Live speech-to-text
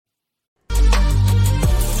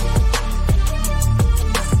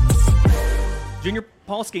Junior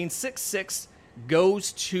Paul Skenes, 6'6",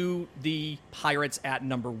 goes to the Pirates at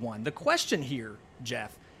number 1. The question here,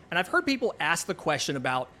 Jeff, and I've heard people ask the question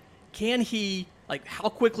about how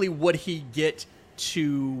quickly would he get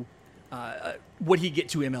to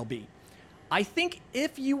MLB? I think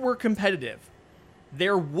if you were competitive,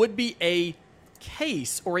 there would be a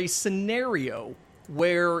case or a scenario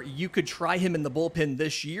where you could try him in the bullpen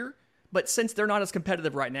this year. But since they're not as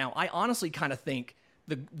competitive right now, I honestly kind of think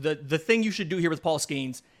the thing you should do here with Paul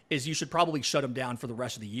Skenes is you should probably shut him down for the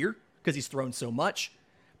rest of the year because he's thrown so much.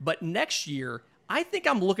 But next year, I think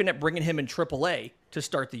I'm looking at bringing him in AAA to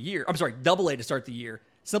start the year. I'm sorry, AA to start the year,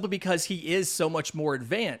 simply because he is so much more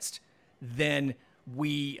advanced than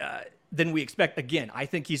we expect. Again, I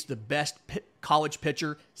think he's the best college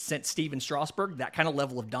pitcher since Steven Strasburg, that kind of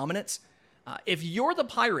level of dominance. If you're the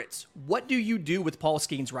Pirates, what do you do with Paul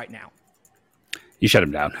Skenes right now? You shut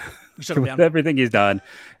him down. You shut him down? Everything he's done.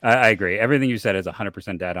 I agree. Everything you said is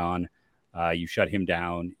 100% dead on. You shut him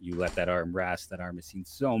down. You let that arm rest. That arm has seen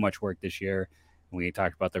so much work this year. We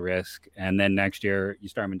talked about the risk. And then next year, you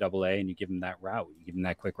start him in AA and you give him that route. You give him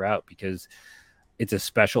that quick route because it's a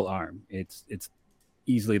special arm. It's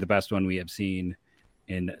easily the best one we have seen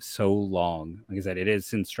in so long. Like I said, it is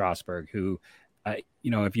since Strasburg, who,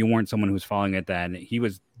 if you weren't someone who was following it then, he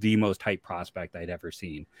was the most hyped prospect I'd ever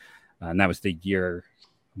seen. And that was the year,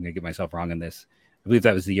 I'm going to get myself wrong on this. I believe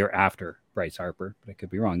that was the year after Bryce Harper, but I could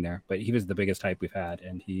be wrong there. But he was the biggest hype we've had.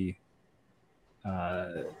 And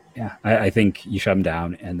I think you shut him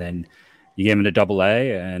down and then you get him into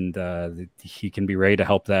AA and he can be ready to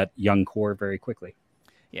help that young core very quickly.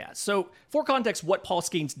 Yeah, so for context, what Paul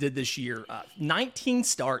Skenes did this year, 19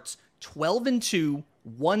 starts, 12-2,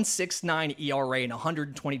 1.69 ERA, and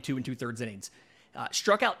 122 2/3 innings.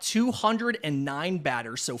 Struck out 209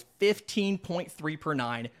 batters, so 15.3 per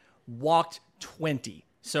 9, walked 20,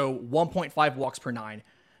 so 1.5 walks per 9,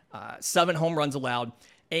 7 home runs allowed.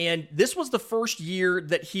 And this was the first year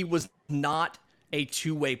that he was not a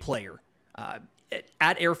two-way player.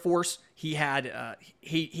 At Air Force, he had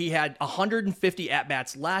 150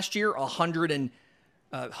 at-bats last year,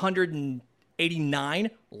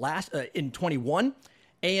 189 in 21,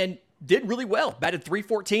 and did really well. Batted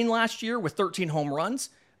 .314 last year with 13 home runs.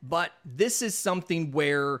 But this is something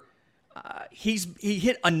where he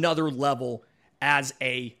hit another level as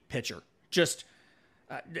a pitcher. Just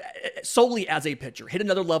solely as a pitcher. Hit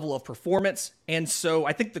another level of performance. And so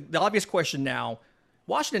I think the obvious question now,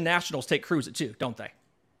 Washington Nationals take Cruz at 2, don't they?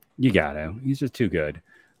 You got to. He's just too good.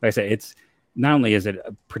 Like I said, it's not only is it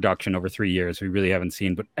a production over 3 years we really haven't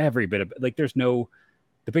seen, but every bit of the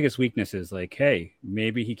biggest weakness is like, hey,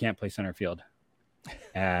 maybe he can't play center field.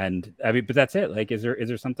 And but that's it. Like, is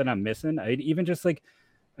there something I'm missing? Even just like,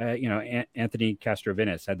 Anthony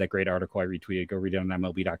Castrovinus had that great article I retweeted. Go read it on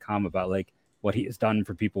MLB.com about like what he has done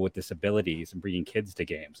for people with disabilities and bringing kids to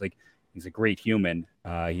games. Like, he's a great human.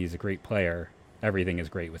 He's a great player. Everything is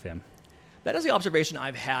great with him. That is the observation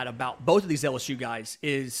I've had about both of these LSU guys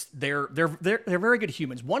is they're very good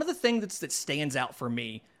humans. One of the things that stands out for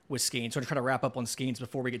me with Skenes, so I'm trying to wrap up on Skenes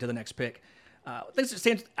before we get to the next pick. Things that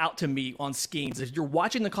stands out to me on Skenes is you're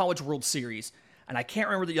watching the College World Series, and I can't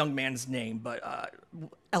remember the young man's name, but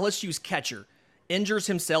LSU's catcher injures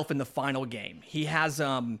himself in the final game. He has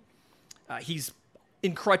he's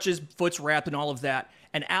in crutches, foot's wrapped, and all of that.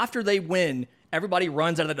 And after they win, everybody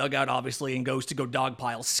runs out of the dugout, obviously, and goes to go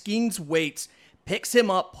dogpile. Skenes waits, picks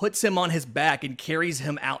him up, puts him on his back, and carries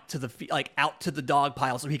him out to the dog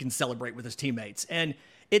pile so he can celebrate with his teammates. And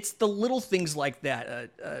it's the little things like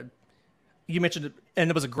that. You mentioned it, and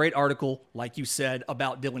it was a great article, like you said,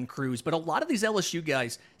 about Dylan Cruz. But a lot of these LSU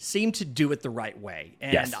guys seem to do it the right way.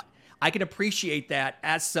 And yes. I can appreciate that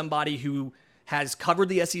as somebody who has covered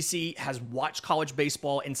the SEC, has watched college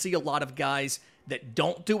baseball, and see a lot of guys that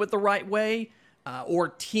don't do it the right way, or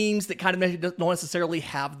teams that kind of don't necessarily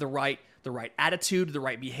have the right attitude, the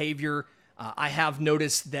right behavior. I have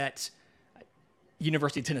noticed that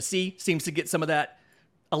University of Tennessee seems to get some of that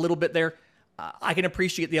a little bit there. I can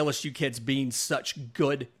appreciate the LSU kids being such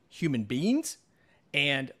good human beings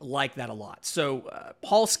and like that a lot. So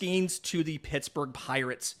Paul Skenes to the Pittsburgh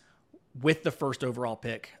Pirates with the first overall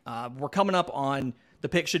pick. We're coming up on the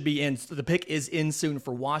pick should be in. The pick is in soon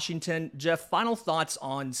for Washington. Jeff, final thoughts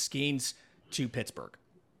on Skenes to Pittsburgh.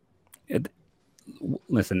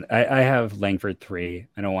 Listen, I have Langford 3.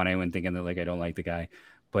 I don't want anyone thinking that I don't like the guy,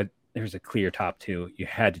 but there's a clear top 2. You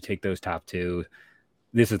had to take those top 2.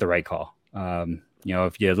 This is the right call.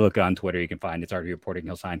 If you look on Twitter, you can find it's already reporting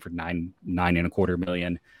he'll sign for $9.25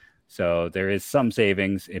 million. So there is some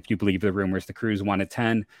savings if you believe the rumors. The Cruz wanted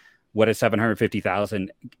 10. What does $750,000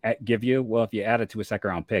 give you? Well, if you add it to a second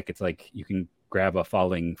round pick, it's like you can grab a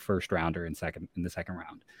falling first rounder in the second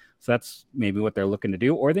round. So that's maybe what they're looking to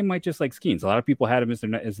do, or they might just like Skenes. A lot of people had him as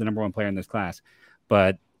the number one player in this class,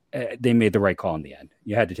 but they made the right call in the end.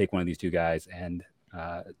 You had to take one of these two guys, and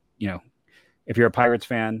if you're a Pirates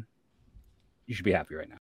fan, you should be happy right now.